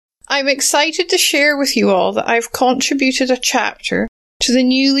I'm excited to share with you all that I've contributed a chapter to the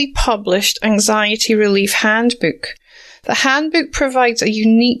newly published Anxiety Relief Handbook. The handbook provides a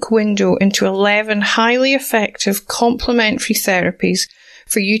unique window into 11 highly effective complementary therapies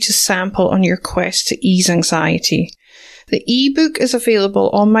for you to sample on your quest to ease anxiety. The ebook is available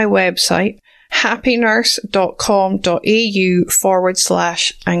on my website,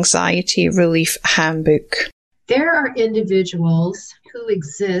 happynurse.com.au/anxiety relief handbook. There are individuals who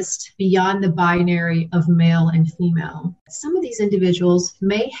exist beyond the binary of male and female. Some of these individuals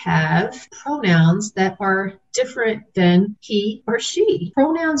may have pronouns that are different than he or she.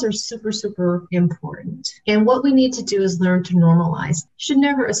 Pronouns are super, super important. And what we need to do is learn to normalize. You should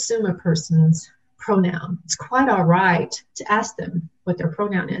never assume a person's pronoun. It's quite all right to ask them what their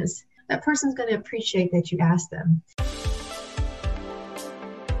pronoun is. That person's going to appreciate that you asked them.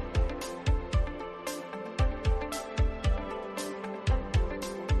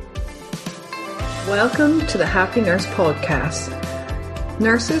 Welcome to the Happy Nurse Podcast.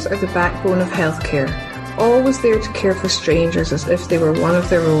 Nurses are the backbone of healthcare, always there to care for strangers as if they were one of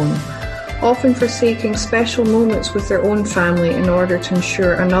their own, often forsaking special moments with their own family in order to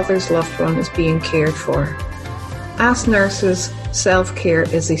ensure another's loved one is being cared for. As nurses, self-care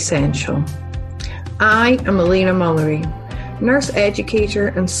is essential. I am Elena Mullery, nurse educator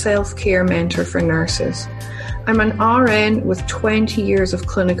and self-care mentor for nurses. I'm an RN with 20 years of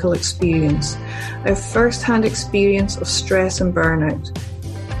clinical experience. I have first-hand experience of stress and burnout.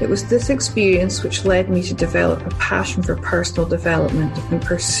 It was this experience which led me to develop a passion for personal development and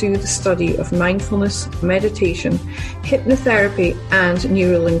pursue the study of mindfulness, meditation, hypnotherapy, and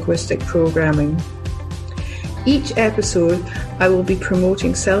neuro-linguistic programming. Each episode, I will be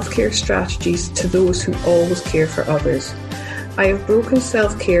promoting self-care strategies to those who always care for others. I have broken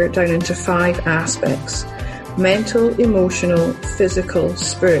self-care down into 5 aspects: mental, emotional, physical,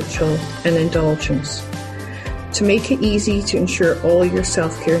 spiritual, and indulgence, to make it easy to ensure all your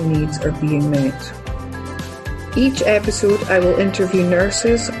self-care needs are being met. Each episode, I will interview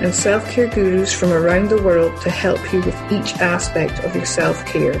nurses and self-care gurus from around the world to help you with each aspect of your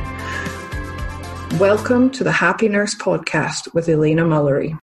self-care. Welcome to the Happy Nurse Podcast with Elena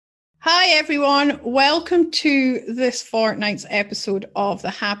Mullery. Hi everyone, welcome to this fortnight's episode of the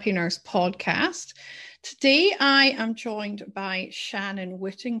Happy Nurse Podcast. Today I am joined by Shannon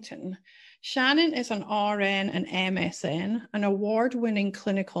Whittington. Shannon is an RN and MSN, an award-winning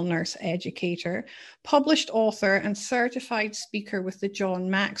clinical nurse educator, published author and certified speaker with the John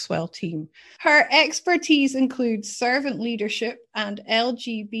Maxwell team. Her expertise includes servant leadership and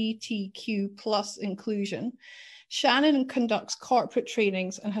LGBTQ plus inclusion. Shannon conducts corporate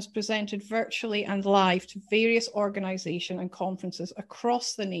trainings and has presented virtually and live to various organisations and conferences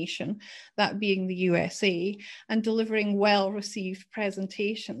across the nation, that being the USA, and delivering well-received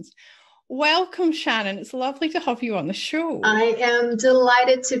presentations. Welcome, Shannon. It's lovely to have you on the show. I am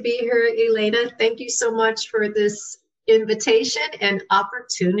delighted to be here, Elena. Thank you so much for this invitation and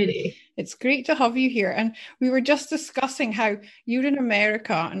opportunity. It's great to have you here. And we were just discussing how you're in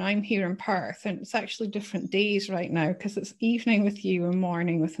America and I'm here in Perth, and it's actually different days right now because it's evening with you and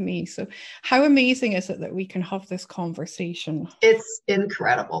morning with me. So how amazing is it that we can have this conversation? It's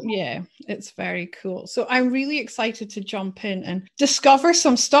incredible. Yeah, it's very cool. So I'm really excited to jump in and discover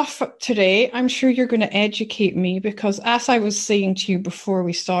some stuff today. I'm sure you're going to educate me because, as I was saying to you before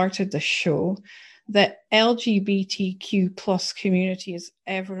we started the show, the LGBTQ plus community is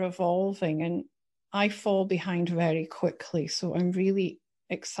ever evolving and I fall behind very quickly. So I'm really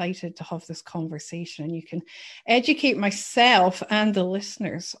excited to have this conversation and you can educate myself and the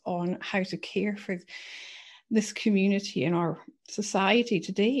listeners on how to care for this community in our society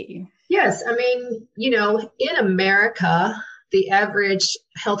today. Yes. I mean, in America, the average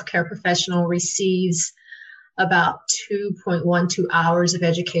healthcare professional receives about 2.12 hours of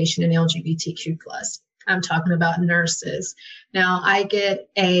education in LGBTQ+. I'm talking about nurses. Now, I get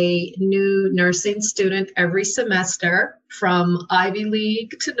a new nursing student every semester from Ivy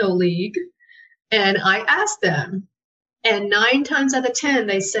League to no league, and I ask them, and 9 times out of 10,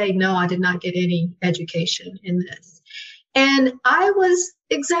 they say, no, I did not get any education in this. And I was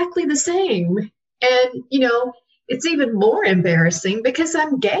exactly the same. And, it's even more embarrassing because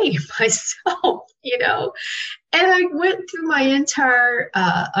I'm gay myself, and I went through my entire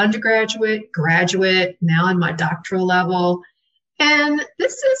undergraduate, graduate, now in my doctoral level. And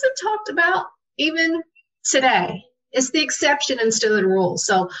this isn't talked about even today. It's the exception instead of the rule.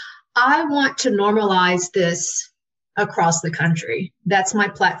 So I want to normalize this across the country. That's my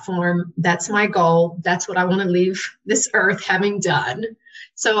platform. That's my goal. That's what I want to leave this earth having done.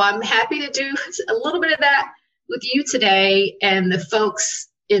 So I'm happy to do a little bit of that with you today and the folks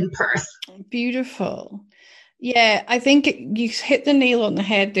in Perth. Beautiful. Yeah, I think you hit the nail on the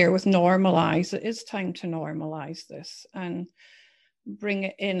head there with normalize. It is time to normalize this and bring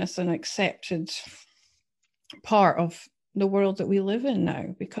it in as an accepted part of the world that we live in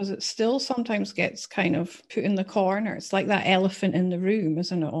now, because it still sometimes gets kind of put in the corner. It's like that elephant in the room,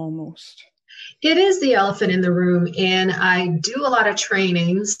 isn't it, almost? It is the elephant in the room. And I do a lot of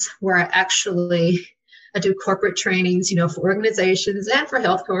trainings where I do corporate trainings, for organizations and for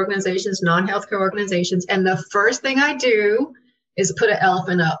healthcare organizations, non-healthcare organizations. And the first thing I do is put an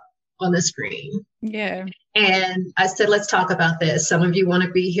elephant up on the screen. Yeah. And I said, let's talk about this. Some of you want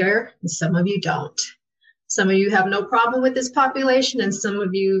to be here and some of you don't. Some of you have no problem with this population and some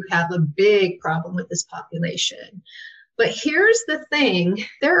of you have a big problem with this population. But here's the thing.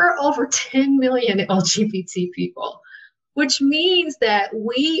 There are over 10 million LGBT people, which means that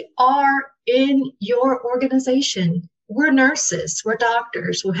we are in your organization. We're nurses, we're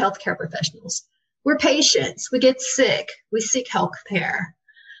doctors, we're healthcare professionals, we're patients, we get sick, we seek health care.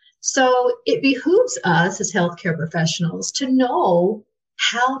 So it behooves us as healthcare professionals to know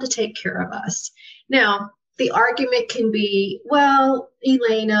how to take care of us. Now, the argument can be, well,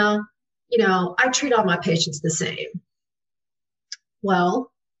 Elena, I treat all my patients the same.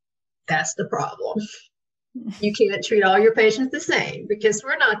 Well, that's the problem. You can't treat all your patients the same because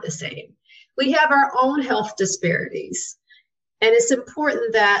we're not the same. We have our own health disparities. And it's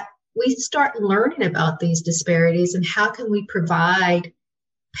important that we start learning about these disparities and how can we provide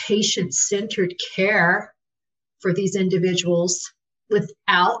patient-centered care for these individuals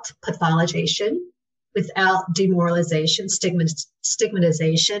without pathologization, without demoralization,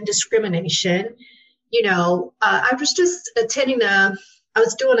 stigmatization, discrimination. I was just I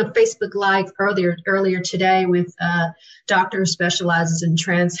was doing a Facebook Live earlier today with a doctor who specializes in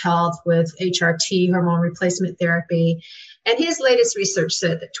trans health with HRT, hormone replacement therapy. And his latest research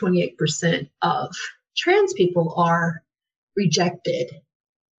said that 28% of trans people are rejected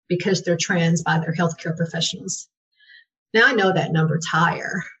because they're trans by their healthcare professionals. Now, I know that number's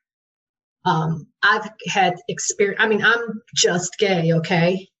higher. I've had experience. I'm just gay,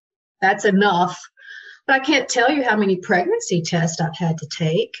 okay? That's enough. But I can't tell you how many pregnancy tests I've had to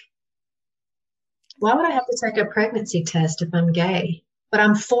take. Why would I have to take a pregnancy test if I'm gay? But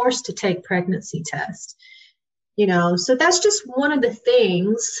I'm forced to take pregnancy tests. So that's just one of the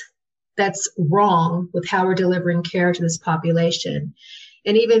things that's wrong with how we're delivering care to this population.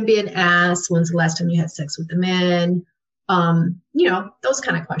 And even being asked, when's the last time you had sex with a man? Those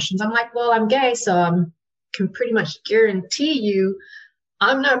kind of questions. I'm like, well, I'm gay, so I can pretty much guarantee you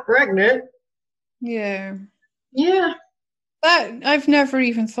I'm not pregnant. Yeah. Yeah. But I've never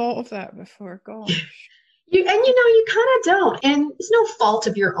even thought of that before. Gosh. You kind of don't. And it's no fault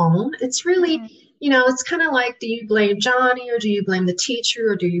of your own. It's really, it's kind of like, do you blame Johnny or do you blame the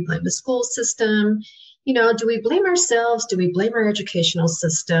teacher or do you blame the school system? Do we blame ourselves? Do we blame our educational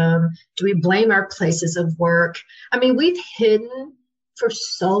system? Do we blame our places of work? We've hidden for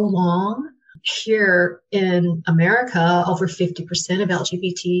so long. Here in America, over 50% of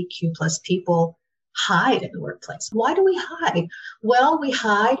LGBTQ plus people hide in the workplace. Why do we hide? Well, we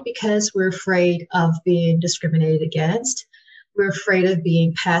hide because we're afraid of being discriminated against. We're afraid of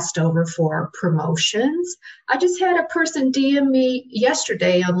being passed over for promotions. I just had a person DM me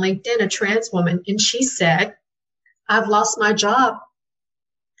yesterday on LinkedIn, a trans woman, and she said, I've lost my job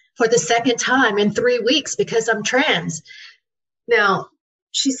for the second time in 3 weeks because I'm trans. Now,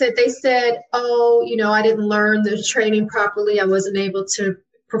 she said, they said, I didn't learn the training properly. I wasn't able to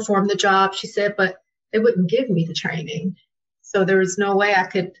perform the job. She said, but they wouldn't give me the training. So there was no way I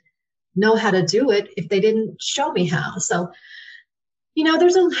could know how to do it if they didn't show me how. So,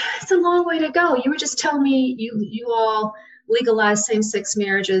 it's a long way to go. You were just telling me you all legalized same-sex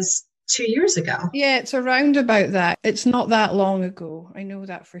marriages 2 years ago. Yeah, it's around about that. It's not that long ago. I know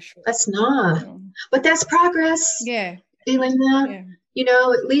that for sure. That's not. But that's progress. Yeah. Elena,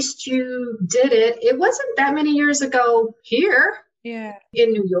 at least you did it. It wasn't that many years ago here. Yeah.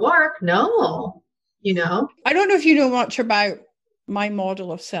 In New York. No. I don't know if you know much about my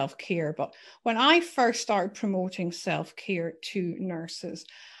model of self-care, but when I first started promoting self-care to nurses,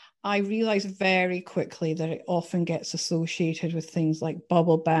 I realized very quickly that it often gets associated with things like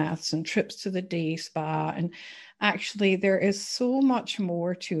bubble baths and trips to the day spa. And actually, there is so much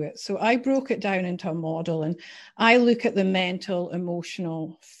more to it. So I broke it down into a model, and I look at the mental,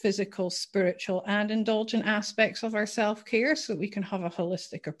 emotional, physical, spiritual, and indulgent aspects of our self-care so that we can have a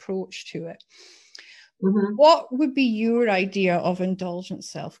holistic approach to it. Mm-hmm. What would be your idea of indulgent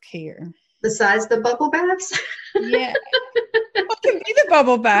self-care? Besides the bubble baths? Yeah. What can be the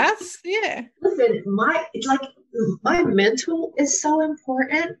bubble baths? Yeah. Listen, my mental is so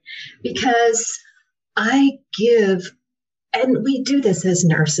important because I give, and we do this as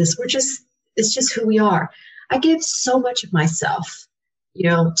nurses. It's just who we are. I give so much of myself,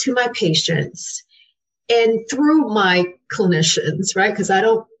 to my patients and through my clinicians, right? Because I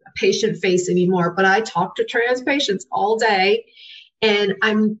don't patient face anymore, but I talk to trans patients all day, and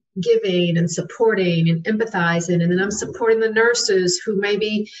I'm giving and supporting and empathizing. And then I'm supporting the nurses who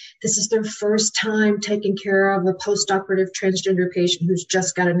maybe this is their first time taking care of a post-operative transgender patient who's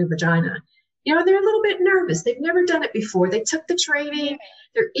just got a new vagina. They're a little bit nervous. They've never done it before. They took the training.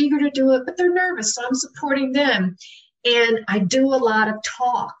 They're eager to do it, but they're nervous. So I'm supporting them. And I do a lot of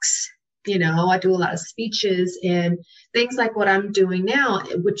talks. I do a lot of speeches and things like what I'm doing now,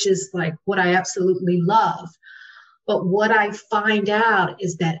 which is like what I absolutely love. But what I find out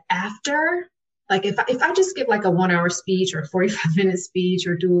is that after, like if I just give like a 1-hour speech or a 45-minute speech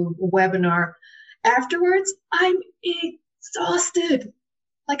or do a webinar, afterwards, I'm exhausted.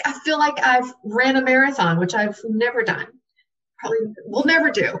 Like I feel like I've ran a marathon, which I've never done, probably will never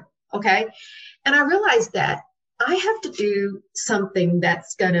do. Okay. And I realized that I have to do something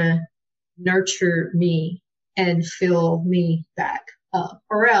that's going to nurture me and fill me back up,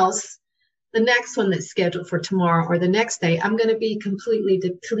 or else the next one that's scheduled for tomorrow or the next day, I'm going to be completely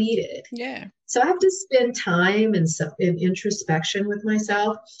depleted. Yeah. So I have to spend time in introspection with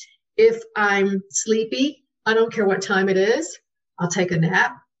myself. If I'm sleepy, I don't care what time it is, I'll take a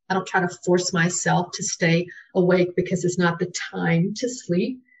nap. I don't try to force myself to stay awake because it's not the time to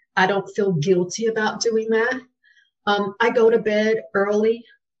sleep. I don't feel guilty about doing that. I go to bed early.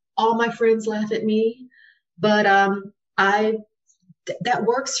 All my friends laugh at me, but that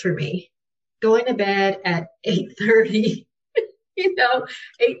works for me. Going to bed at 8:30,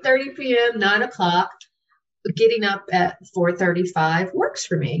 8:30 p.m., 9 o'clock, getting up at 4:35 works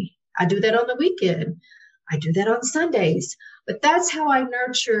for me. I do that on the weekend. I do that on Sundays. But that's how I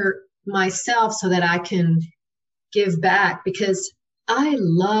nurture myself so that I can give back, because I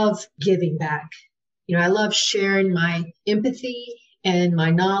love giving back. I love sharing my empathy and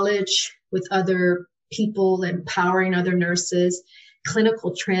my knowledge with other people, empowering other nurses.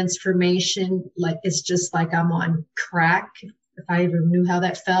 Clinical transformation, like it's just like I'm on crack. If I ever knew how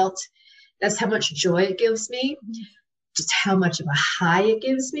that felt, that's how much joy it gives me, just how much of a high it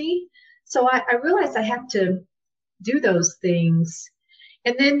gives me. So I realized I have to do those things.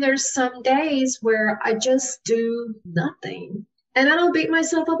 And then there's some days where I just do nothing. And I don't beat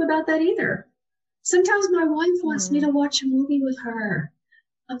myself up about that either. Sometimes my wife wants me to watch a movie with her.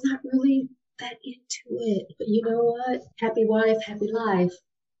 I'm not really that into it, but you know what? Happy wife, happy life.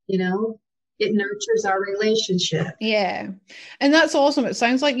 It nurtures our relationship. Yeah. And that's awesome. It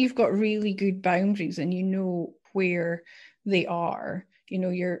sounds like you've got really good boundaries and you know where they are.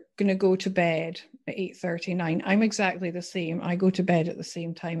 You're going to go to bed at 8:39. I'm exactly the same. I go to bed at the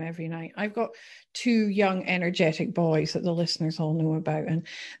same time every night. I've got 2 young, energetic boys that the listeners all know about, and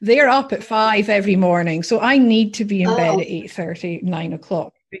they're up at 5 every morning. So I need to be in bed at 8:30, 9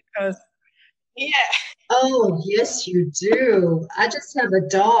 o'clock because, yeah. Oh, yes, you do. I just have a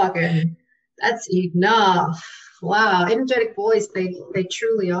dog, and that's enough. Wow, energetic boys, they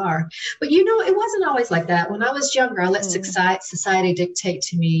truly are. But it wasn't always like that. When I was younger, I let society dictate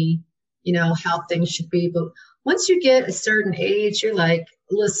to me, how things should be. But once you get a certain age, you're like,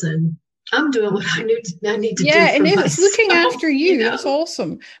 listen, I'm doing what I need to do. Yeah, and if it's looking after you, that's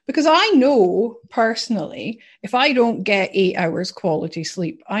awesome. Because I know personally, if I don't get 8 hours quality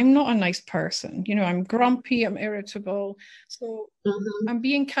sleep, I'm not a nice person. I'm grumpy, I'm irritable. So I'm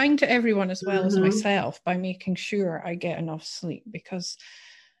being kind to everyone as well as myself by making sure I get enough sleep. Because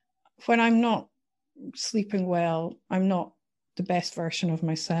when I'm not sleeping well, I'm not the best version of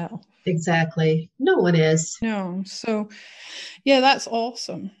myself. Exactly. No one is. No. So, yeah, that's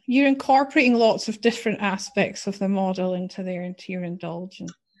awesome. You're incorporating lots of different aspects of the model into your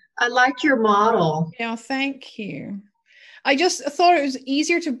indulgence. I like your model. Yeah, thank you. I just thought it was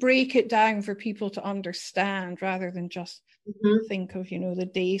easier to break it down for people to understand rather than just think of, the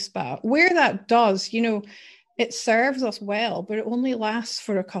day spa. Where that does, it serves us well, but it only lasts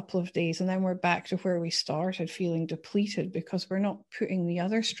for a couple of days. And then we're back to where we started, feeling depleted because we're not putting the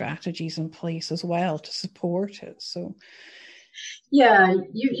other strategies in place as well to support it. So, yeah,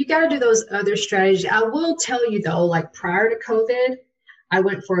 you got to do those other strategies. I will tell you though, like prior to COVID, I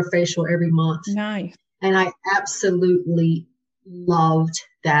went for a facial every month. Nice. And I absolutely loved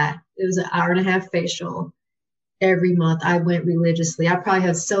that. It was an 1.5-hour facial every month. I went religiously. I probably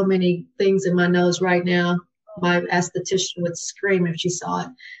have so many things in my nose right now. My esthetician would scream if she saw it.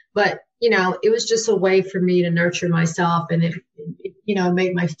 But, it was just a way for me to nurture myself, and it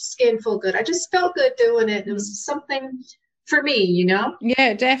made my skin feel good. I just felt good doing it. It was something for me.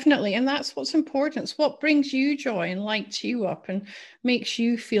 Yeah, definitely. And that's what's important. It's what brings you joy and lights you up and makes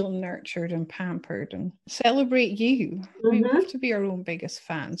you feel nurtured and pampered, and celebrate you. We have to be our own biggest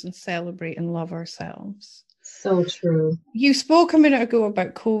fans and celebrate and love ourselves. So true. You spoke a minute ago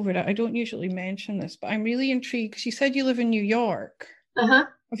about COVID. I don't usually mention this, but I'm really intrigued because you said you live in New York. Uh-huh.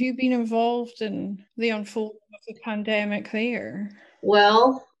 Have you been involved in the unfolding of the pandemic there?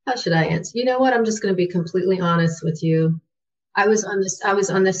 Well, how should I answer? You know what? I'm just going to be completely honest with you. I was on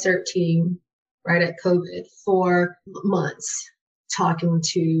the CERT team right at COVID for months, talking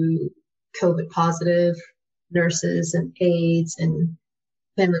to COVID positive nurses and aides and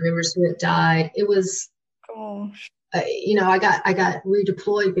family members who had died. It was, Gosh. I got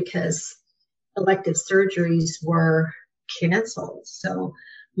redeployed because elective surgeries were canceled. So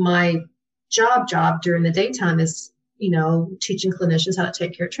my job during the daytime is, teaching clinicians how to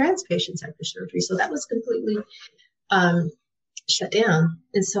take care of trans patients after surgery. So that was completely shut down.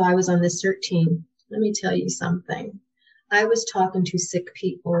 And so I was on this CERT team. Let me tell you something. I was talking to sick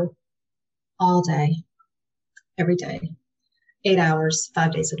people all day, every day, 8 hours,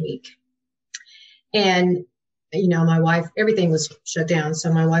 5 days a week. And, my wife, everything was shut down.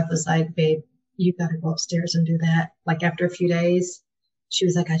 So my wife was like, babe, you got to go upstairs and do that. Like after a few days, she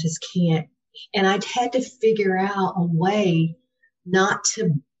was like, I just can't. And I'd had to figure out a way not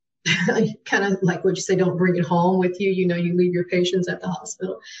to kind of like what you say, don't bring it home with you. You leave your patients at the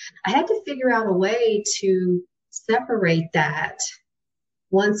hospital. I had to figure out a way to separate that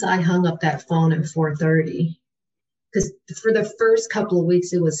once I hung up that phone at 4:30. Because for the first couple of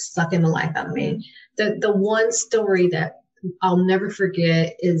weeks, it was sucking the life out of me. The one story that I'll never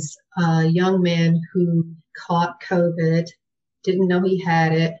forget is a young man who caught COVID, didn't know he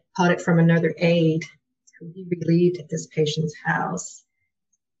had it, caught it from another aide who he relieved at this patient's house.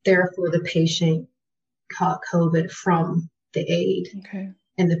 Therefore, the patient caught COVID from the aide,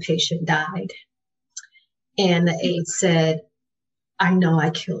 and the patient died. And the aide said, I know I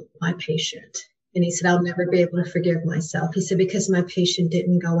killed my patient. And he said, I'll never be able to forgive myself. He said, because my patient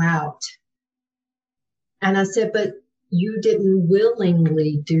didn't go out. And I said, but you didn't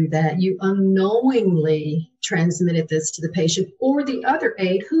willingly do that. You unknowingly transmitted this to the patient or the other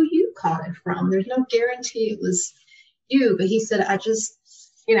aide who you caught it from. There's no guarantee it was you. But he said, I just,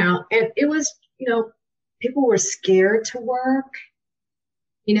 and it was, people were scared to work.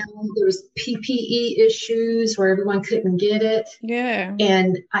 There was PPE issues where everyone couldn't get it. Yeah.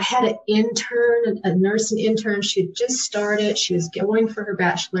 And I had an intern, a nursing intern. She had just started. She was going for her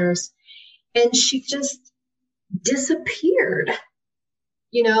bachelor's. And she just disappeared,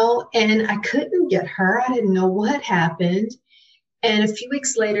 and I couldn't get her. I didn't know what happened. And a few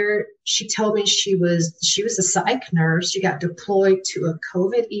weeks later, she told me she was a psych nurse. She got deployed to a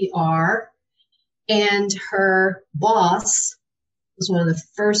COVID ER, and her boss was one of the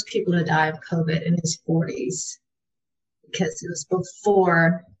first people to die of COVID in his 40s because it was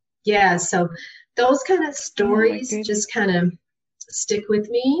before. Yeah. So those kind of stories just kind of stick with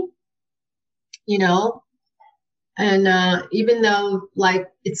me, and even though like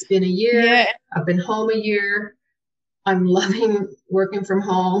it's been a year, I've been home a year, I'm loving working from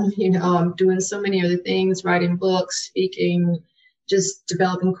home. I'm doing so many other things, writing books, speaking, just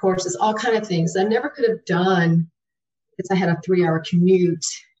developing courses, all kind of things I never could have done because I had a 3-hour commute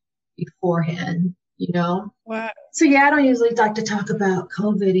beforehand, Wow. So I don't usually like to talk about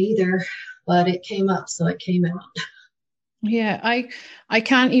COVID either, but it came up, so it came out. Yeah, I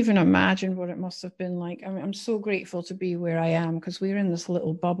can't even imagine what it must have been like. I mean, I'm so grateful to be where I am because we're in this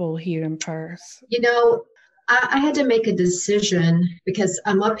little bubble here in Perth. I had to make a decision because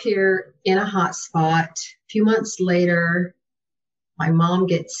I'm up here in a hot spot. A few months later, my mom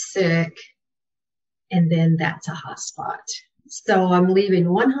gets sick, and then that's a hot spot. So I'm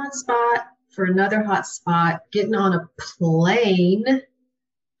leaving one hot spot for another hot spot, getting on a plane.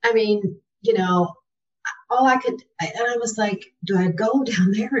 I mean, all I could, and I was like, do I go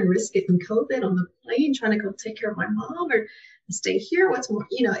down there and risk getting COVID on the plane, trying to go take care of my mom, or stay here? What's more,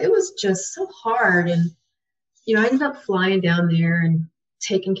 it was just so hard. And, I ended up flying down there and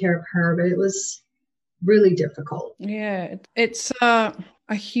taking care of her, but it was really difficult. Yeah, it's a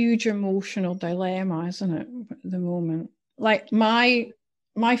huge emotional dilemma, isn't it, at the moment? Like my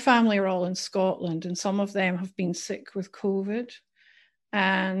family are all in Scotland, and some of them have been sick with COVID,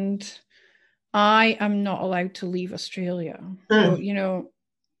 and I am not allowed to leave Australia. So,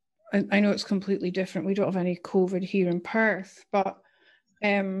 I know it's completely different. We don't have any COVID here in Perth, but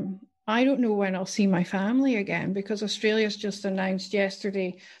I don't know when I'll see my family again, because Australia's just announced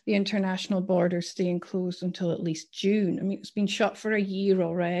yesterday the international borders staying closed until at least June. I mean, it's been shut for a year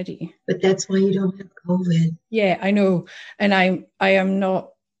already. But that's why you don't have COVID. Yeah, I know. And I am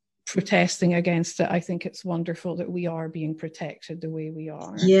not protesting against it. I think it's wonderful that we are being protected the way we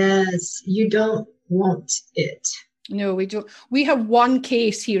are. Yes, you don't want it. No, we don't. We have one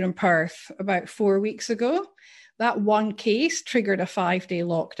case here in Perth about 4 weeks ago. That one case triggered a 5-day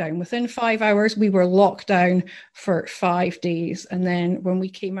lockdown. Within 5 hours, we were locked down for 5 days. And then when we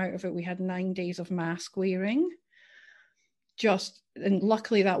came out of it, we had 9 days of mask wearing. And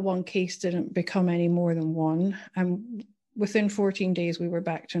luckily that one case didn't become any more than one. And within 14 days, we were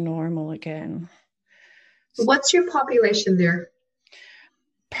back to normal again. What's your population there?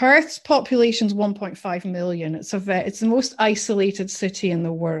 Perth's population is 1.5 million. It's the most isolated city in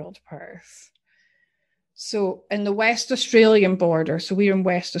the world, Perth. So in the West Australian border, so we're in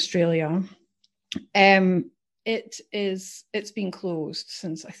West Australia, it's been closed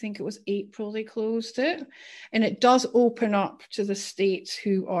since, I think it was April they closed it. And it does open up to the states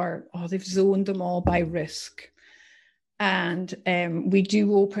who they've zoned them all by risk. And we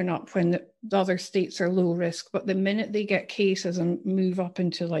do open up when the other states are low risk. But the minute they get cases and move up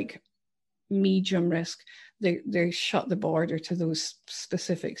into like medium risk, they shut the border to those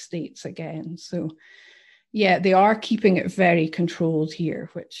specific states again. So yeah, they are keeping it very controlled here,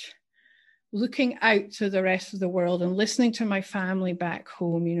 which, looking out to the rest of the world and listening to my family back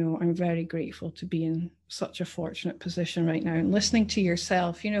home, I'm very grateful to be in such a fortunate position right now. And listening to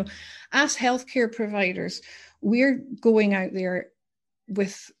yourself, as healthcare providers, we're going out there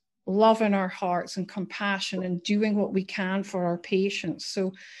with love in our hearts and compassion and doing what we can for our patients.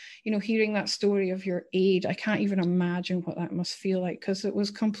 So, hearing that story of your aide, I can't even imagine what that must feel like, because it was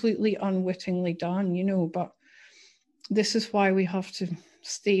completely unwittingly done, but this is why we have to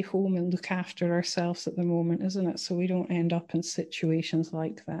stay home and look after ourselves at the moment, isn't it? So we don't end up in situations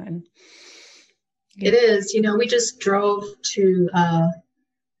like that. And, It is. We just drove to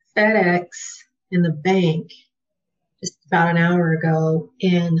FedEx in the bank just about an hour ago,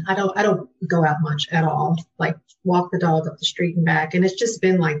 and I don't go out much at all, like walk the dog up the street and back. And it's just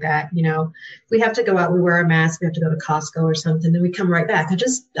been like that. We have to go out, we wear a mask, we have to go to Costco or something, then we come right back. I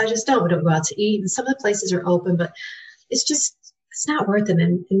just don't. We don't go out to eat. And some of the places are open, but it's not worth it.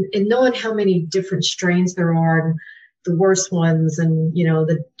 And knowing how many different strains there are, and the worst ones, and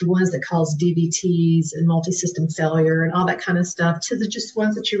the ones that cause DVTs and multi-system failure and all that kind of stuff, to the just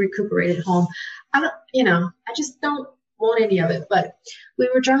ones that you recuperate at home. I just don't want any of it. But we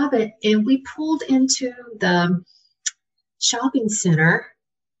were driving and we pulled into the shopping center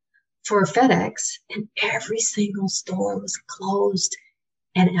for FedEx, and every single store was closed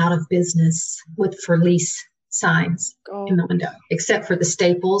and out of business for lease signs in the window, except for the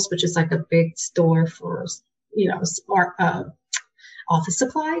Staples, which is like a big store for, smart office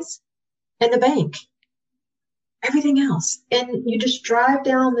supplies, and the bank. Everything else. And you just drive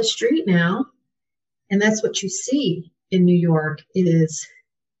down the street now, and that's what you see in New York. It is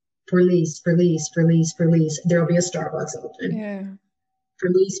for lease. There'll be a Starbucks open. yeah. For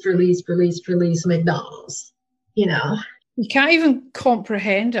lease, McDonald's, You can't even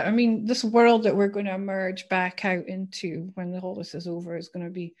comprehend it. I mean, this world that we're going to emerge back out into when all this is over is going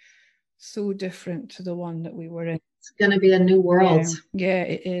to be so different to the one that we were in. It's going to be a new world. Yeah,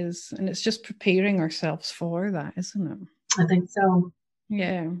 it is. And it's just preparing ourselves for that, isn't it? I think so.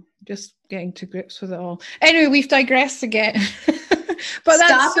 Yeah, just getting to grips with it all. Anyway, we've digressed again. But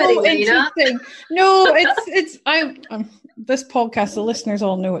that's so interesting. No, it's this podcast, the listeners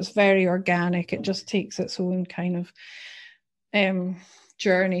all know it's very organic. It just takes its own kind of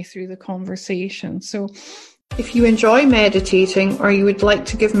journey through the conversation. So if you enjoy meditating, or you would like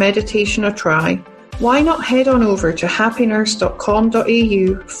to give meditation a try, why not head on over to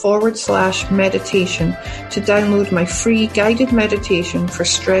happynurse.com.au/meditation to download my free guided meditation for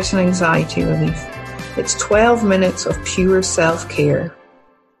stress and anxiety relief. It's 12 minutes of pure self-care.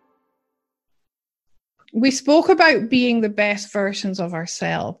 We spoke about being the best versions of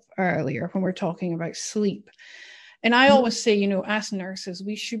ourselves earlier when we're talking about sleep. And I always say, as nurses,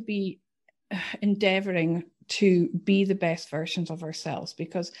 we should be endeavoring to be the best versions of ourselves,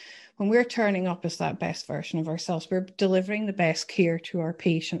 because when we're turning up as that best version of ourselves, we're delivering the best care to our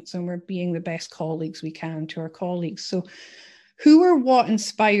patients, and we're being the best colleagues we can to our colleagues. So who or what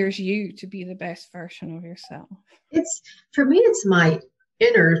inspires you to be the best version of yourself? For me, it's my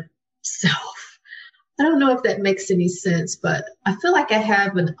inner self. I don't know if that makes any sense, but I feel like I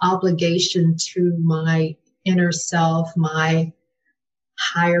have an obligation to my inner self, my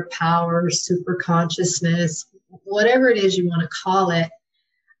higher power, super consciousness, whatever it is you want to call it.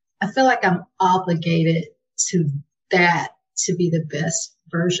 I feel like I'm obligated to that to be the best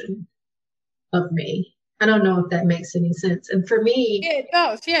version of me. I don't know if that makes any sense. And for me, yeah, it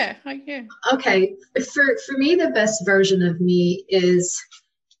does. Yeah, yeah. Okay, for me, the best version of me is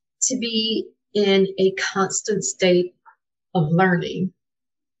to be in a constant state of learning,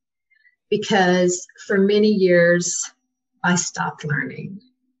 because for many years I stopped learning.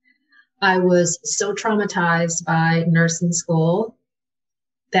 I was so traumatized by nursing school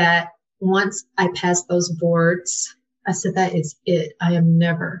that once I passed those boards, I said, that is it. I am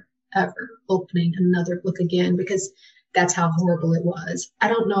never, ever opening another book again, because that's how horrible it was. I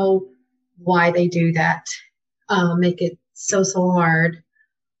don't know why they do that, make it so hard,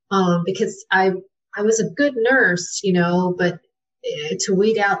 because I was a good nurse, but to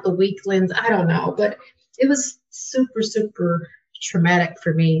weed out the weaklings, I don't know, but it was super traumatic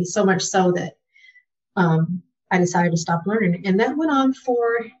for me, so much so that I decided to stop learning. And that went on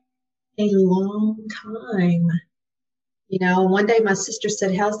for a long time. One day my sister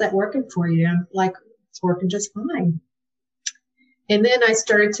said, how's that working for you? I'm like, it's working just fine. And then I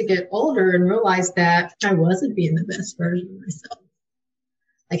started to get older and realized that I wasn't being the best version of myself.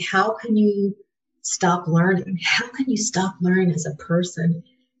 Like, how can you stop learning? How can you stop learning as a person?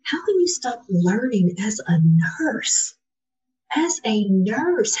 How can you stop learning as a nurse? As a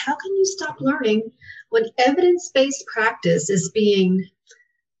nurse, how can you stop learning when evidence-based practice is being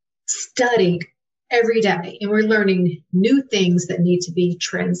studied every day, and we're learning new things that need to be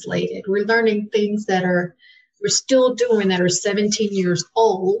translated? We're learning things that we're still doing that are 17 years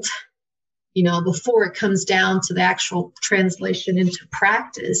old, before it comes down to the actual translation into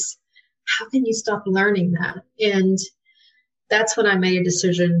practice. How can you stop learning that? And that's when I made a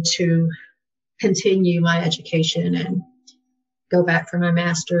decision to continue my education and go back for my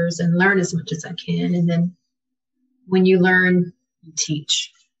master's and learn as much as I can. And then when you learn, you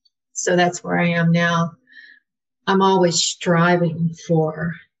teach. So that's where I am now. I'm always striving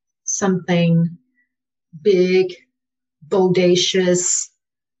for something big, bodacious,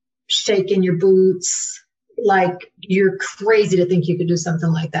 shaking your boots, like you're crazy to think you could do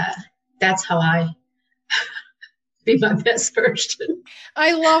something like that. That's how I be my best version.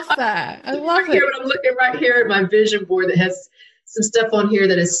 I love that. I love it. I'm looking right here at my vision board that has some stuff on here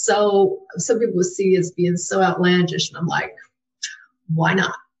that is some people see as being so outlandish. And I'm like, why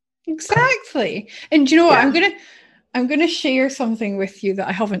not? Exactly. And do you know what? I'm going to share something with you that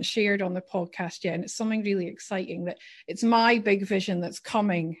I haven't shared on the podcast yet. And it's something really exciting, that it's my big vision that's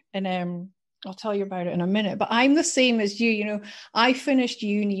coming. And I'll tell you about it in a minute. But I'm the same as you. I finished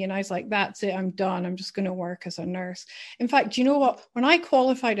uni and I was like, that's it. I'm done. I'm just going to work as a nurse. In fact, do you know what? When I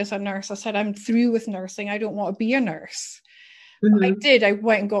qualified as a nurse, I said, I'm through with nursing. I don't want to be a nurse. Mm-hmm. I did. I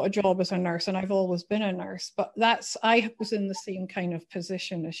went and got a job as a nurse, and I've always been a nurse. But I was in the same kind of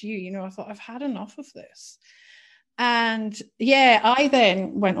position as you. I thought, I've had enough of this. And yeah, I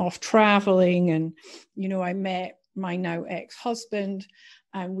then went off traveling, and, I met my now ex-husband,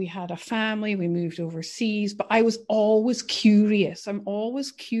 and we had a family. We moved overseas, but I was always curious. I'm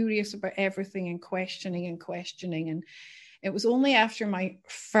always curious about everything and questioning. And it was only after my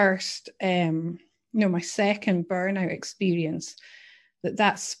first, my second burnout experience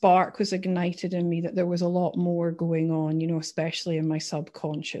that spark was ignited in me, that there was a lot more going on, especially in my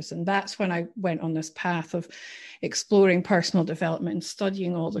subconscious. And that's when I went on this path of exploring personal development and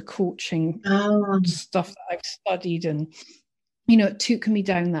studying all the coaching stuff that I've studied. And, it took me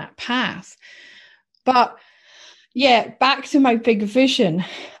down that path. But yeah, back to my big vision.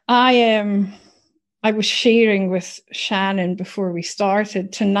 I was sharing with Shannon before we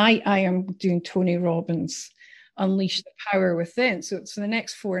started. Tonight, I am doing Tony Robbins' Unleash the Power Within. So the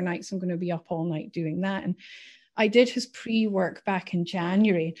next 4 nights, I'm going to be up all night doing that. And I did his pre-work back in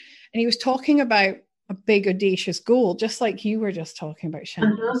January. And he was talking about a big, audacious goal, just like you were just talking about,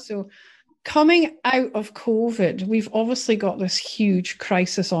 Shannon. Uh-huh. So coming out of COVID, we've obviously got this huge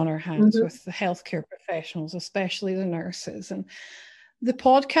crisis on our hands with the healthcare professionals, especially the nurses. And the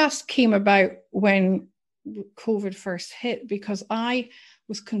podcast came about when COVID first hit, because I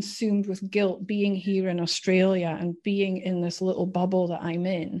was consumed with guilt being here in Australia and being in this little bubble that I'm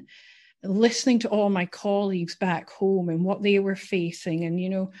in, and listening to all my colleagues back home and what they were facing.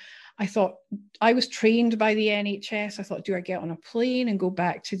 And, I thought, I was trained by the NHS. I thought, do I get on a plane and go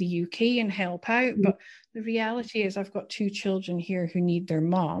back to the UK and help out? But the reality is I've got 2 children here who need their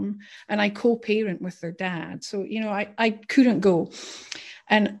mom, and I co-parent with their dad. So, I couldn't go.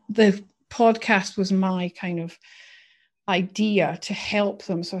 And the podcast was my kind of idea to help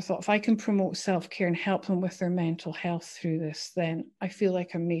them. So I thought, if I can promote self-care and help them with their mental health through this, then I feel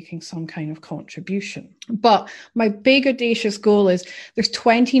like I'm making some kind of contribution. But my big audacious goal is, there's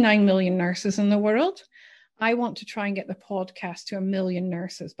 29 million nurses in the world. I want to try and get the podcast to 1 million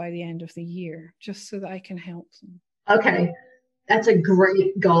nurses by the end of the year, just so that I can help them. Okay, that's a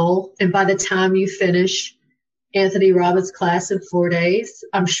great goal. And by the time you finish Anthony Robbins' class in 4 days,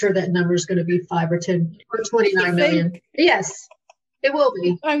 I'm sure that number is going to be 5 or 10 or 29 million. Yes, it will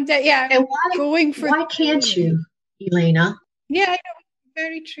be. Yeah. And why can't you, Elena? Yeah, I know.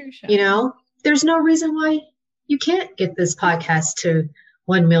 Very true, Shannon. You know, there's no reason why you can't get this podcast to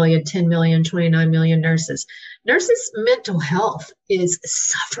 1 million, 10 million, 29 million nurses. Nurses' mental health is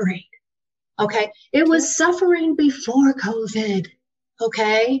suffering. Okay. It was suffering before COVID.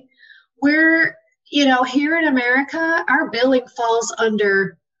 Okay. We're, here in America, our billing falls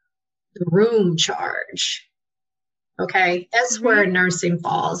under the room charge. Okay. That's where nursing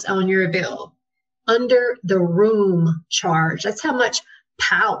falls on your bill, under the room charge. That's how much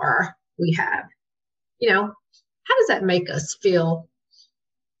power we have. How does that make us feel?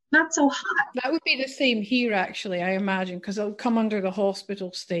 Not so hot. That would be the same here, actually, I imagine, because it'll come under the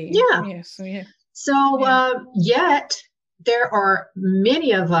hospital stay. Yeah. Yes. Yet there are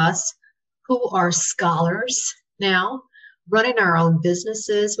many of us who are scholars now, running our own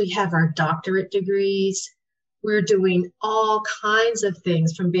businesses. We have our doctorate degrees. We're doing all kinds of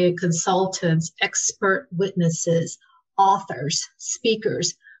things, from being consultants, expert witnesses, authors,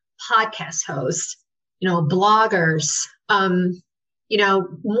 speakers, podcast hosts, bloggers,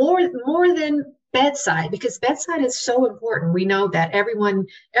 more than bedside, because bedside is so important. We know that every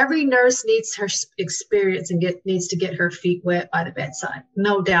nurse needs her experience and needs to get her feet wet by the bedside.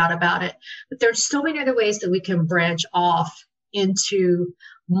 No doubt about it. But there's so many other ways that we can branch off into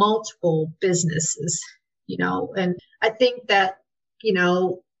multiple businesses, and I think that,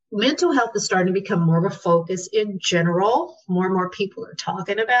 mental health is starting to become more of a focus in general. More and more people are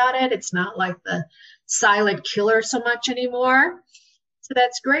talking about it. It's not like the silent killer so much anymore. So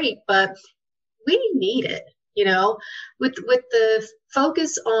that's great, but we need it, with the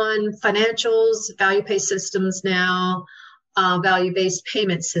focus on financials, value-based systems now, value-based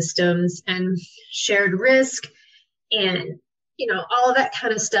payment systems, and shared risk, and, all of that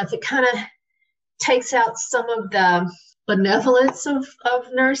kind of stuff. It kind of takes out some of the benevolence of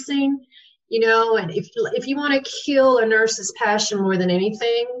nursing, and if you want to kill a nurse's passion more than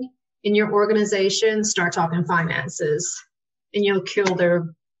anything in your organization, start talking finances, and you'll kill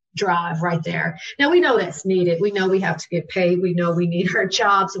their drive right there. Now, we know that's needed. We know we have to get paid. We know we need our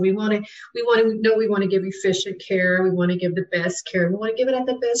jobs, and we want to give efficient care. We want to give the best care. We want to give it at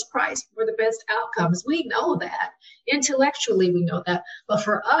the best price for the best outcomes. We know that. Intellectually, we know that. But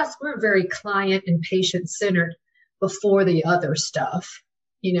for us, we're very client and patient centered before the other stuff,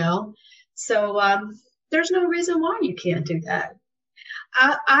 So there's no reason why you can't do that.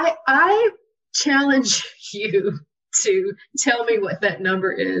 I challenge you to tell me what that number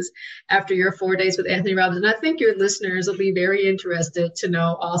is after your 4 days with Anthony Robbins. And I think your listeners will be very interested to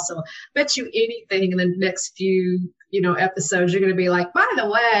know also. Bet you anything in the next few, episodes, you're going to be like, by the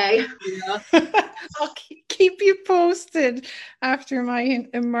way, I'll keep you posted after my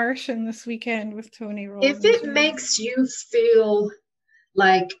immersion this weekend with Tony Robbins. If it makes you feel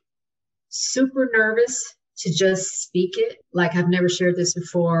like super nervous to just speak it, like I've never shared this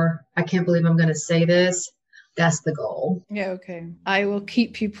before, I can't believe I'm going to say this, that's the goal. Yeah, okay. I will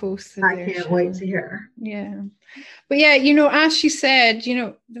keep you posted. I can't wait to hear. Yeah. But yeah, as she said,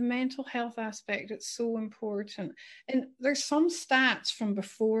 the mental health aspect, it's so important. And there's some stats from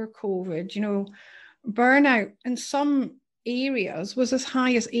before COVID, burnout in some areas was as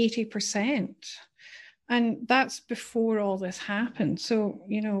high as 80%. And that's before all this happened. So,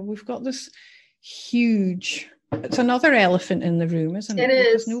 we've got this huge, it's another elephant in the room, isn't it? It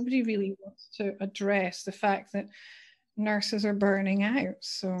is. Because nobody really wants to address the fact that nurses are burning out.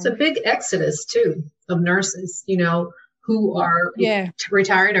 So it's a big exodus too of nurses, who are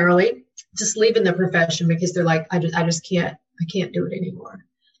retiring early, just leaving the profession because they're like, I can't do it anymore.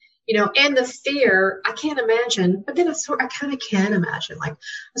 And the fear, I can't imagine, but then I kind of can imagine. Like,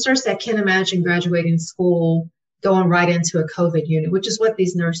 I sort of say, I can't imagine graduating school, going right into a COVID unit, which is what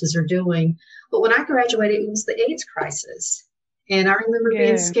these nurses are doing. But when I graduated, it was the AIDS crisis. And I remember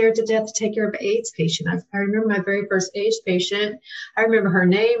being scared to death to take care of an AIDS patient. I remember my very first AIDS patient. I remember her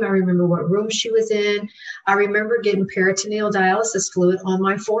name. I remember what room she was in. I remember getting peritoneal dialysis fluid on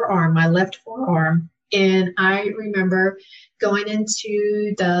my forearm, my left forearm. And I remember going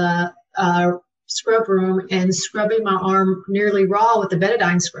into the scrub room and scrubbing my arm nearly raw with the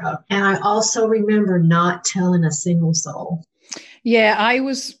betadine scrub. And I also remember not telling a single soul. Yeah, I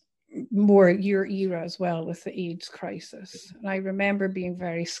was more your era as well with the AIDS crisis. And I remember being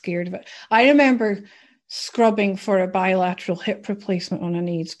very scared of it. I remember scrubbing for a bilateral hip replacement on an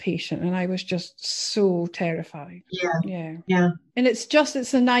AIDS patient, and I was just so terrified. Yeah. And it's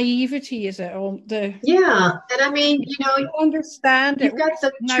the naivety, is it? Yeah. And I mean, you understand you've got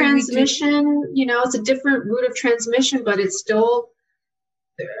the transmission, it's a different route of transmission, but it's still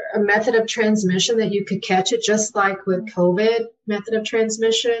a method of transmission that you could catch it, just like with COVID method of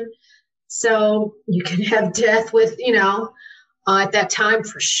transmission. So you can have death with, at that time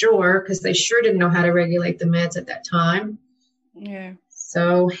for sure, because they sure didn't know how to regulate the meds at that time. Yeah.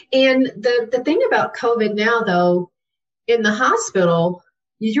 So, and the thing about COVID now, though, in the hospital,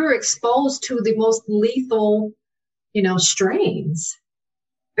 you're exposed to the most lethal, strains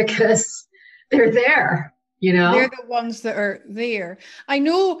because they're there, They're the ones that are there. I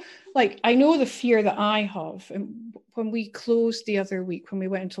know the fear that I have. And when we closed the other week, when we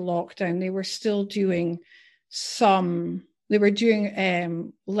went into lockdown, they were still doing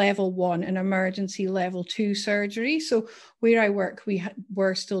level 1 and emergency level 2 surgery. So where I work,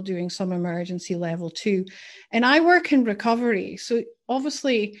 we're still doing some emergency level 2. And I work in recovery. So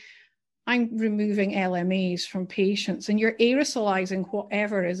obviously I'm removing LMAs from patients, and you're aerosolizing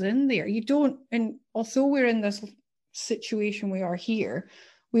whatever is in there. And although we're in this situation we are here,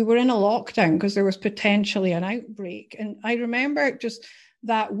 we were in a lockdown because there was potentially an outbreak. And I remember just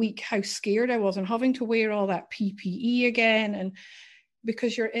that week how scared I was and having to wear all that PPE again, and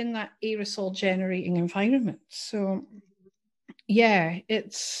because you're in that aerosol generating environment. So yeah,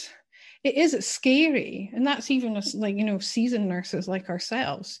 it's scary. And that's even us, seasoned nurses like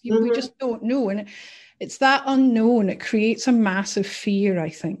ourselves. We just don't know. And it's that unknown. It creates a massive fear, I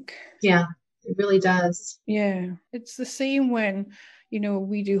think. Yeah, it really does. Yeah. It's the same when,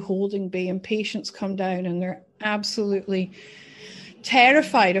 we do holding bay and patients come down and they're absolutely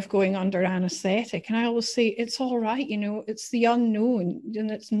terrified of going under anesthetic. And I always say, it's all right. It's the unknown,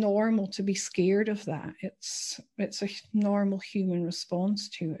 and it's normal to be scared of that. It's a normal human response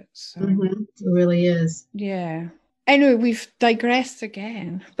to it. So it really is. Yeah. Anyway, we've digressed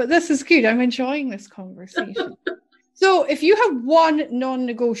again, but this is good. I'm enjoying this conversation. So if you have one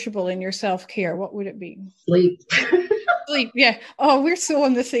non-negotiable in your self-care, what would it be? Sleep. Sleep. Yeah. Oh, we're so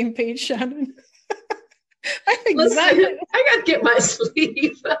on the same page, Shannon. Listen, I got to get my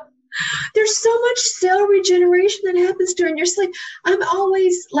sleep. There's so much cell regeneration that happens during your sleep. I'm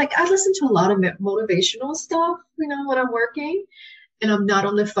always I listen to a lot of motivational stuff, when I'm working and I'm not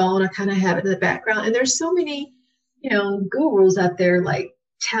on the phone. I kind of have it in the background. And there's so many, gurus out there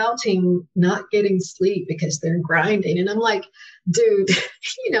touting not getting sleep because they're grinding. And I'm like, dude,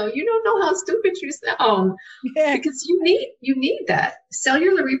 you don't know how stupid you sound. Yeah. Because you need that.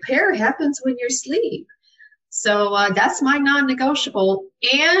 Cellular repair happens when you sleep. So that's my non-negotiable.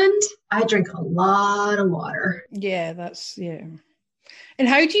 And I drink a lot of water. Yeah, yeah. And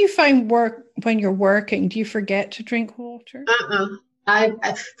how do you find work when you're working? Do you forget to drink water? I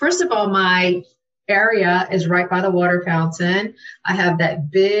first of all, my area is right by the water fountain. I have that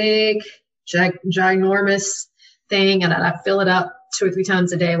big, ginormous thing, and I fill it up 2 or 3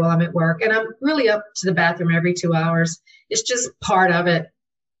 times a day while I'm at work. And I'm really up to the bathroom every 2 hours. It's just part of it.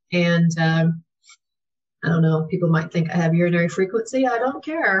 And I don't know. People might think I have urinary frequency. I don't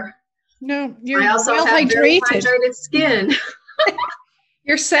care. No, I also have very hydrated skin.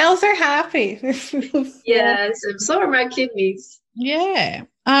 Your cells are happy. Yes, and so are my kidneys. Yeah,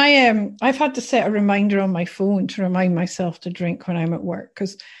 I've had to set a reminder on my phone to remind myself to drink when I'm at work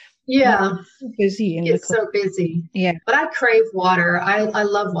because I'm so busy. It's so busy. Yeah, but I crave water. I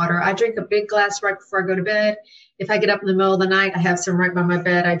love water. I drink a big glass right before I go to bed. If I get up in the middle of the night, I have some right by my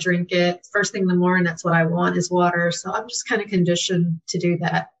bed. I drink it. First thing in the morning, that's what I want is water. So I'm just kind of conditioned to do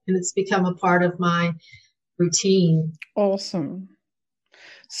that. And it's become a part of my routine. Awesome.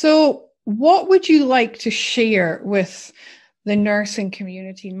 So what would you like to share with the nursing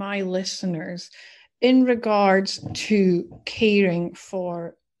community, my listeners, in regards to caring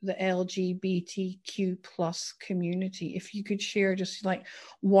for the LGBTQ plus community? If you could share just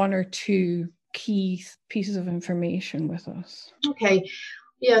 1 or 2 key pieces of information with us. Okay.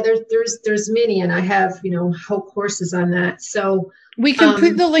 Yeah, there's many, and I have, whole courses on that. So we can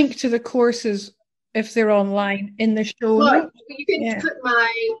put the link to the courses if they're online in the show. Look, you can put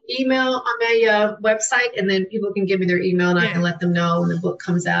my email on my website, and then people can give me their email, and I can let them know when the book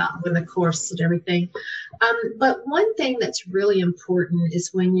comes out, when the course and everything. But one thing that's really important is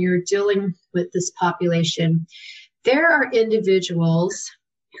when you're dealing with this population, there are individuals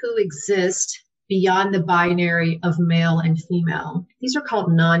who exist beyond the binary of male and female. These are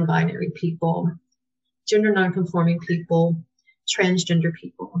called non-binary people, gender non-conforming people, transgender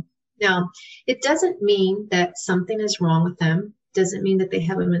people. Now, it doesn't mean that something is wrong with them. It doesn't mean that they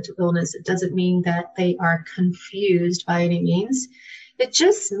have a mental illness. It doesn't mean that they are confused by any means. It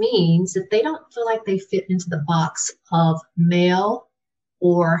just means that they don't feel like they fit into the box of male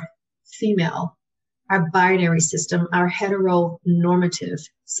or female, our binary system, our heteronormative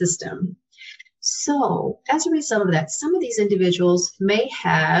system. So as a result of that, some of these individuals may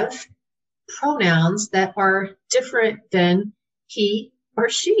have pronouns that are different than he or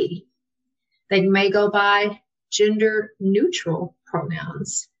she. They may go by gender neutral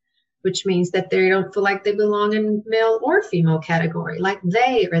pronouns, which means that they don't feel like they belong in male or female category, like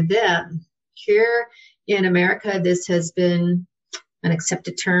they or them. Here in America, this has been an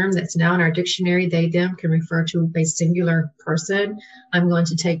accepted term that's now in our dictionary. They, them can refer to a singular person. I'm going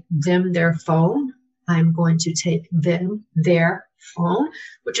to take them, their phone. I'm going to take them, their phone,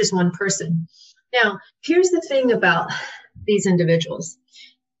 which is one person. Now, here's the thing about these individuals.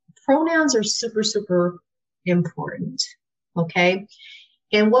 Pronouns are super, super important, okay?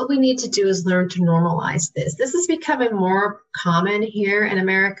 And what we need to do is learn to normalize this. This is becoming more common here in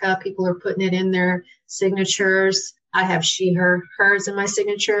America. People are putting it in their signatures. I have she, her, hers in my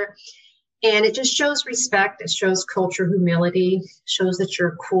signature. And it just shows respect. It shows culture, humility, shows that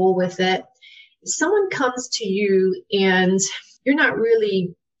you're cool with it. If someone comes to you and you're not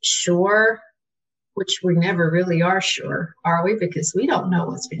really sure, which we never really are sure, are we? Because we don't know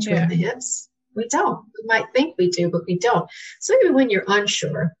what's between the hips. We don't. We might think we do, but we don't. So even when you're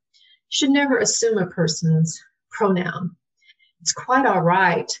unsure, you should never assume a person's pronoun. It's quite all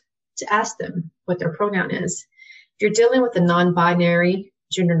right to ask them what their pronoun is. If you're dealing with a non-binary,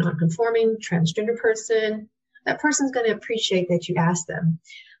 gender non-conforming, transgender person, that person's going to appreciate that you ask them.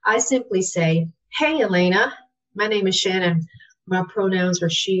 I simply say, hey, Elena, my name is Shannon. My pronouns are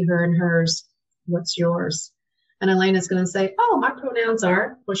she, her, and hers. What's yours? And Elena's going to say, oh, my pronouns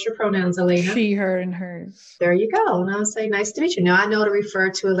are, what's your pronouns, Elena? She, her, and hers. There you go. And I'll say, nice to meet you. Now I know to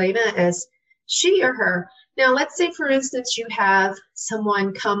refer to Elena as she or her. Now, let's say, for instance, you have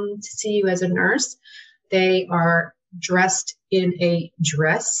someone come to see you as a nurse. They are dressed in a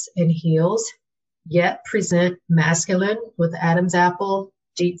dress and heels, yet present masculine with Adam's apple,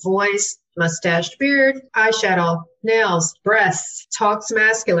 deep voice, mustached beard, eyeshadow, nails, breasts, talks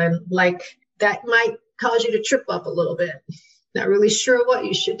masculine. Like that might cause you to trip up a little bit. Not really sure what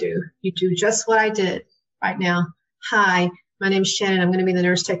you should do. You do just what I did right now. Hi, my name's Shannon. I'm going to be the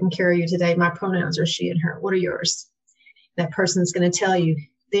nurse taking care of you today. My pronouns are she and her. What are yours? That person's going to tell you.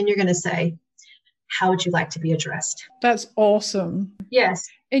 Then you're going to say, how would you like to be addressed? That's awesome. Yes.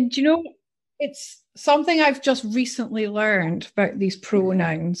 And you know, it's something I've just recently learned about these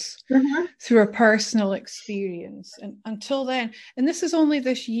pronouns through a personal experience. And until then, and this is only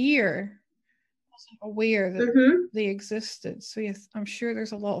this year, aware that they existed. So yes, I'm sure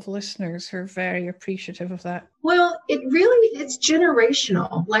there's a lot of listeners who are very appreciative of that. Well, it's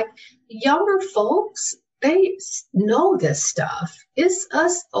generational. Like younger folks, they know this stuff. It's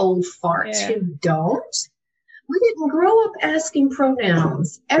us old farts who don't. We didn't grow up asking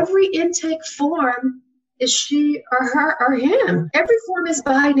pronouns. Every intake form is she or her or him. Every form is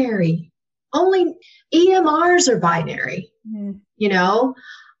binary. Only EMRs are binary, you know?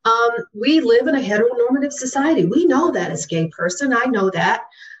 We live in a heteronormative society. We know that as a gay person. I know that.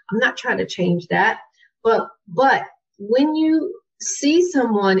 I'm not trying to change that. But when you see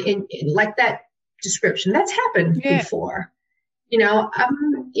someone in like that description, that's happened before. You know,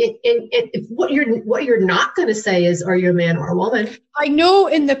 what you're not going to say is, are you a man or a woman? I know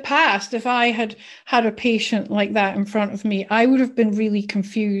in the past, if I had had a patient like that in front of me, I would have been really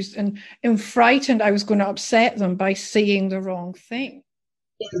confused and frightened I was going to upset them by saying the wrong thing.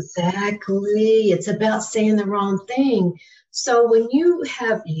 Exactly. It's about saying the wrong thing. So when you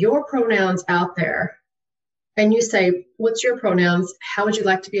have your pronouns out there and you say, what's your pronouns? How would you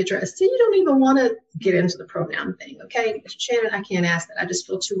like to be addressed? So you don't even want to get into the pronoun thing. Okay, Shannon, I can't ask that. I just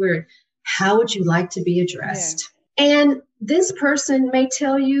feel too weird. How would you like to be addressed? Yeah. And this person may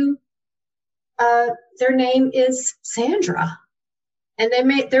tell you their name is Sandra. And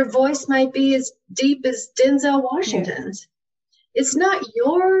their voice might be as deep as Denzel Washington's. It's not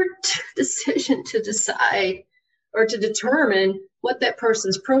your decision to decide or to determine what that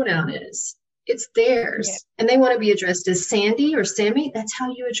person's pronoun is. It's theirs. Yeah. And they want to be addressed as Sandy or Sammy. That's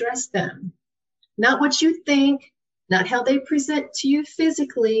how you address them. Not what you think, not how they present to you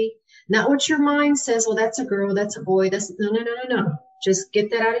physically, not what your mind says, well, that's a girl, that's a boy. No. Just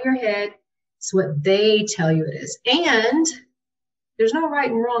get that out of your head. It's what they tell you it is. And there's no right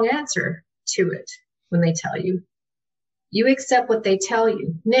and wrong answer to it when they tell you. You accept what they tell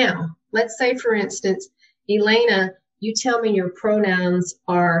you. Now, let's say, for instance, Elena, you tell me your pronouns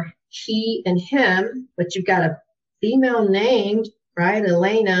are he and him, but you've got a female named, right,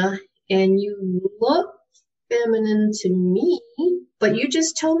 Elena, and you look feminine to me, but you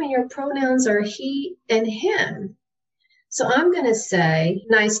just told me your pronouns are he and him. So I'm going to say,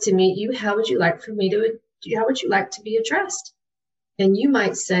 nice to meet you. How would you like to be addressed? And you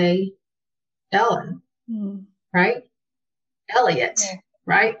might say, Ellen, right? Elliot,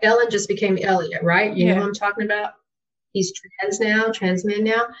 right? Ellen just became Elliot, right? You know what I'm talking about? He's trans man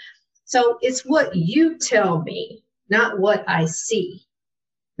now. So it's what you tell me, not what I see.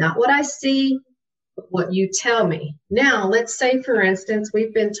 Not what I see, but what you tell me. Now, let's say, for instance,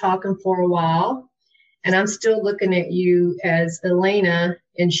 we've been talking for a while, and I'm still looking at you as Elena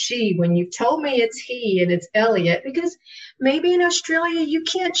and she, when you told me it's he and it's Elliot, because maybe in Australia, you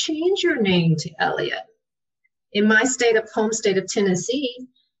can't change your name to Elliot. In my home state of Tennessee,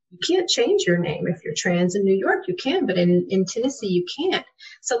 you can't change your name. If you're trans in New York, you can, but in Tennessee, you can't.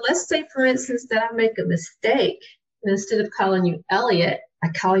 So let's say, for instance, that I make a mistake. And instead of calling you Elliot, I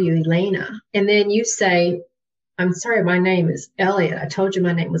call you Elena. And then you say, I'm sorry, my name is Elliot. I told you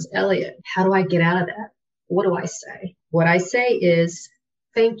my name was Elliot. How do I get out of that? What do I say? What I say is,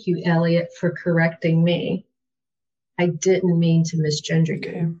 thank you, Elliot, for correcting me. I didn't mean to misgender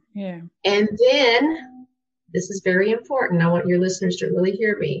you. Yeah. And then, this is very important. I want your listeners to really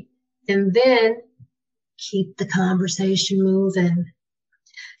hear me. And then keep the conversation moving.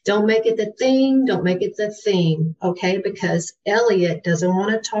 Don't make it the thing. Don't make it the theme. Okay? Because Elliot doesn't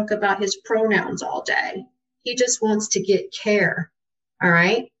want to talk about his pronouns all day. He just wants to get care. All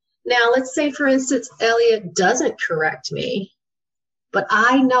right? Now, let's say, for instance, Elliot doesn't correct me, but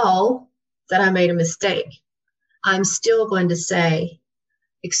I know that I made a mistake. I'm still going to say,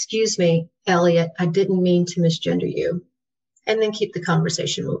 excuse me, Elliot, I didn't mean to misgender you. And then keep the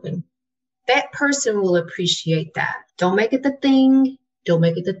conversation moving. That person will appreciate that. Don't make it the thing. Don't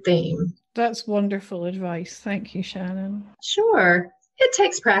make it the theme. That's wonderful advice. Thank you, Shannon. Sure. It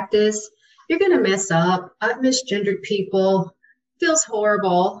takes practice. You're going to mess up. I've misgendered people. Feels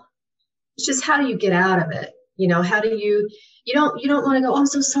horrible. It's just, how do you get out of it? You know, how do you don't want to go, oh, I'm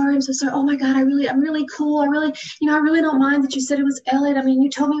so sorry. Oh my God, I'm really cool. I really don't mind that you said it was Elliot. I mean, you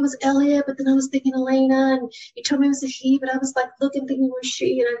told me it was Elliot, but then I was thinking Elena, and you told me it was a he, but I was like looking, thinking it was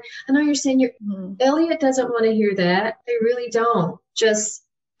she. And I know you're saying Elliot doesn't want to hear that. They really don't. Just,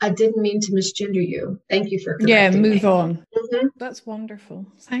 I didn't mean to misgender you. Thank you for correcting move me. on. Mm-hmm. That's wonderful.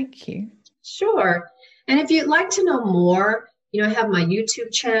 Thank you. Sure. And if you'd like to know more, I have my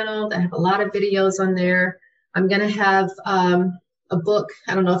YouTube channel that have a lot of videos on there. I'm going to have a book.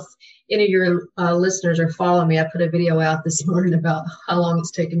 I don't know if any of your listeners are following me. I put a video out this morning about how long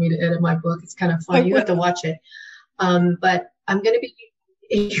it's taken me to edit my book. It's kind of funny. You have to watch it. But I'm going to be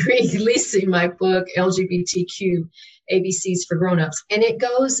releasing my book, LGBTQ, ABCs for Grownups. And it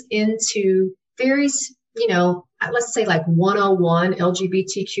goes into various, let's say like 101,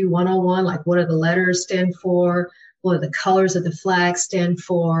 LGBTQ 101, like what do the letters stand for? What do the colors of the flag stand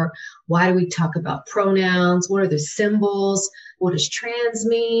for? Why do we talk about pronouns? What are the symbols? What does trans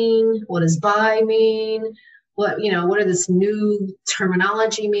mean? What does bi mean? What does this new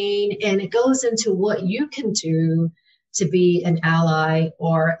terminology mean? And it goes into what you can do to be an ally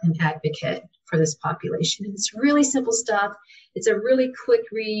or an advocate for this population. It's really simple stuff. It's a really quick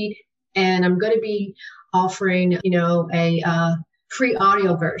read. And I'm going to be offering, a free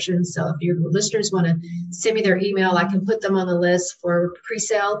audio version. So if your listeners want to send me their email, I can put them on the list for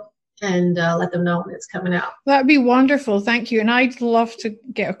pre-sale and let them know when it's coming out. That'd be wonderful. Thank you. And I'd love to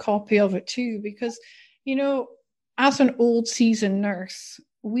get a copy of it too, because, as an old seasoned nurse,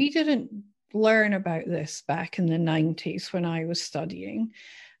 we didn't learn about this back in the 90s when I was studying.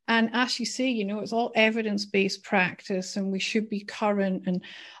 And as you say, it's all evidence-based practice, and we should be current and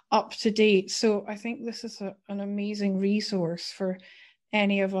up to date. So I think this is an amazing resource for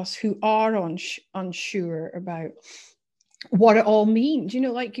any of us who are unsure about what it all means.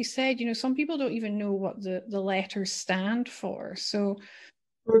 Like you said, some people don't even know what the letters stand for. So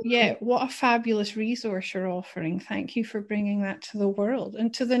yeah, what a fabulous resource you're offering. Thank you for bringing that to the world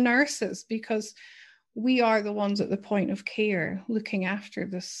and to the nurses, because we are the ones at the point of care looking after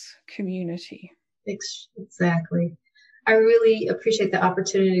this community. Exactly. I really appreciate the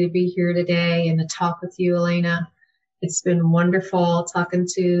opportunity to be here today and to talk with you, Elena. It's been wonderful talking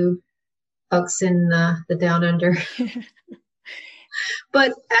to folks in the Down Under.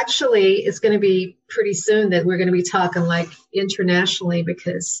 But actually, it's going to be pretty soon that we're going to be talking like internationally,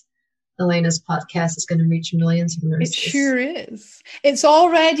 because Elena's podcast is going to reach millions of nurses. It sure is. It's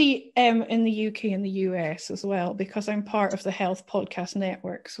already in the UK and the US as well, because I'm part of the Health Podcast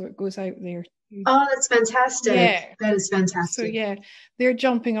Network, so it goes out there. Oh, that's fantastic. Yeah. That is fantastic. So yeah, they're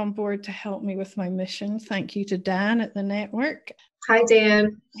jumping on board to help me with my mission. Thank you to Dan at the network. Hi,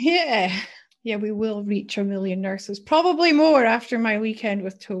 Dan. Yeah, we will reach 1 million nurses, probably more after my weekend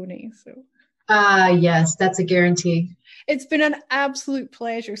with Tony. So yes, that's a guarantee. It's been an absolute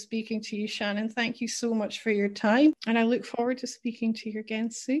pleasure speaking to you, Shannon. Thank you so much for your time, and I look forward to speaking to you again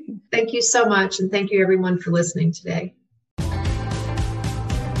soon. Thank you so much, and thank you everyone for listening today.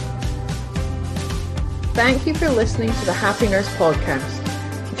 Thank you for listening to the Happy Nurse Podcast.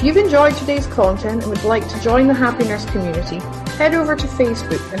 If you've enjoyed today's content and would like to join the Happy Nurse community, head over to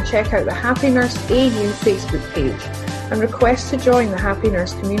Facebook and check out the Happy Nurse AU Facebook page and request to join the Happy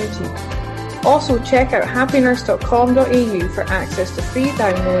Nurse community. Also, check out happynurse.com.au for access to free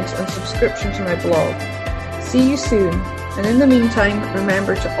downloads and subscription to my blog. See you soon, and in the meantime,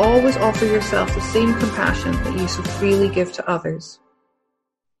 remember to always offer yourself the same compassion that you so freely give to others.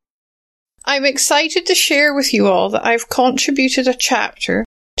 I'm excited to share with you all that I've contributed a chapter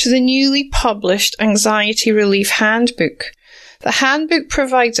to the newly published Anxiety Relief Handbook. The handbook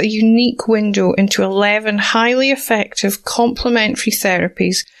provides a unique window into 11 highly effective complementary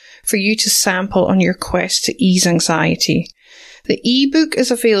therapies for you to sample on your quest to ease anxiety. The ebook is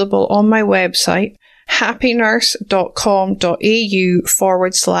available on my website,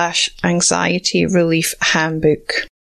 happynurse.com.au/anxiety relief handbook.